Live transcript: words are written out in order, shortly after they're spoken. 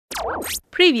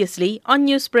Previously on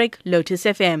Newsbreak, Lotus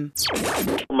FM.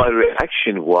 My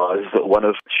reaction was one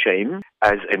of shame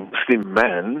as a Muslim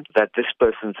man that this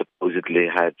person supposedly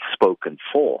had spoken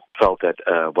for. Felt that,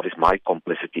 what is my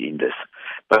complicity in this?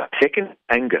 But second,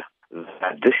 anger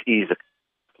that this is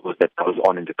that goes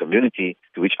on in the community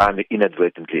to which I'm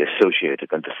inadvertently associated.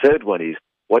 And the third one is,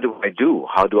 what do I do?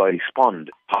 How do I respond?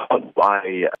 How do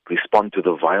I respond to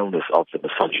the vileness of the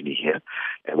misogyny here?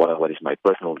 And what is my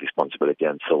personal responsibility?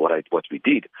 And so what we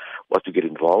did was to get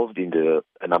involved in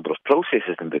a number of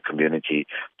processes in the community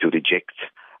to reject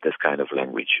this kind of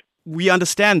language. We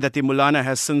understand that the Mulana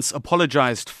has since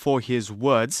apologized for his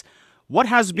words. What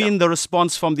has been the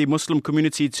response from the Muslim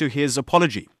community to his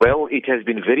apology? Well, it has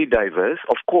been very diverse.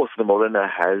 Of course, the Maulana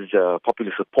has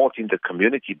popular support in the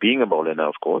community, being a Maulana,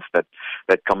 of course, that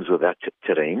comes with that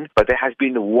terrain. But there has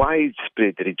been a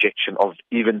widespread rejection of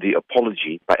even the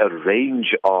apology by a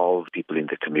range of people in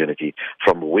the community,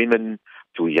 from women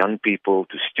to young people,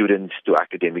 to students, to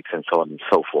academics, and so on and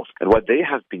so forth. And what they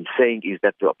have been saying is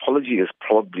that the apology is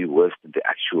probably worse than the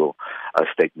actual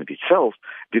statement itself,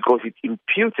 because it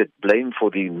imputed blame for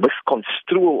the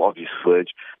misconstrual of his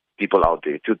words people out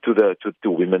there,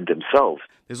 to women themselves.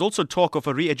 There's also talk of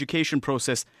a re-education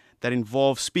process that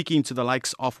involves speaking to the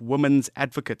likes of women's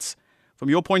advocates. From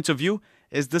your point of view,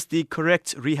 is this the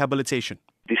correct rehabilitation?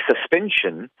 The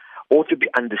suspension ought to be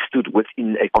understood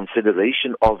within a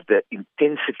consideration of the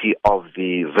intensity of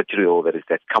the vitriol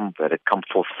that come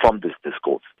forth from this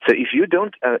discourse. So if you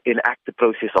don't enact the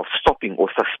process of stopping or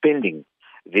suspending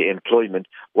the employment,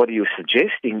 what you're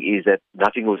suggesting is that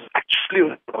nothing was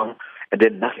actually wrong, and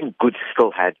then nothing good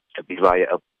still had to be via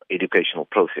a educational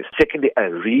process. Secondly,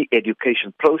 a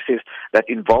re-education process that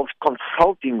involves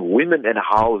consulting women and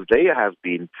how they have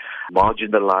been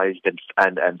marginalized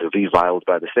and reviled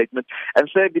by the statement. And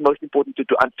thirdly, most important,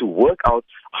 to work out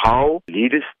how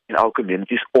leaders in our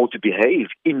communities ought to behave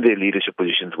in their leadership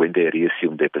positions when they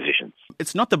reassume their positions.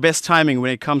 It's not the best timing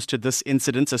when it comes to this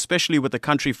incident, especially with the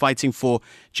country fighting for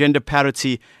gender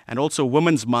parity and also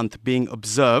Women's Month being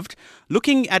observed.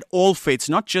 Looking at all faiths,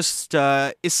 not just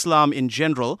Islam in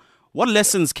general, what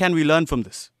lessons can we learn from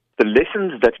this? The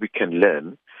lessons that we can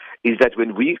learn is that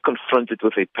when we're confronted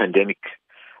with a pandemic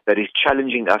that is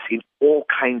challenging us in all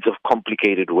kinds of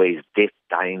complicated ways, death,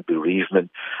 dying, bereavement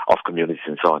of communities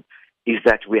and so on, is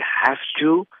that we have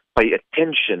to pay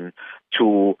attention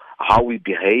to how we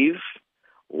behave,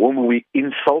 whom we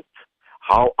insult,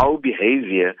 how our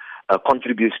behavior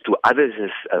contributes to others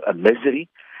as a misery,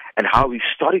 and how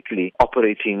historically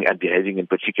operating and behaving in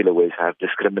particular ways have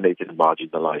discriminated and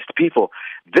marginalized people.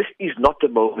 This is not the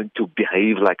moment to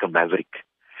behave like a maverick,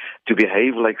 to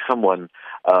behave like someone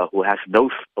who has no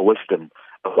wisdom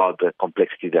about the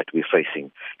complexity that we're facing.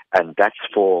 And that's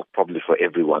probably for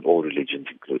everyone, all religions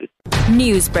included.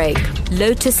 Newsbreak,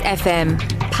 Lotus FM,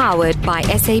 powered by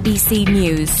SABC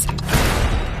News.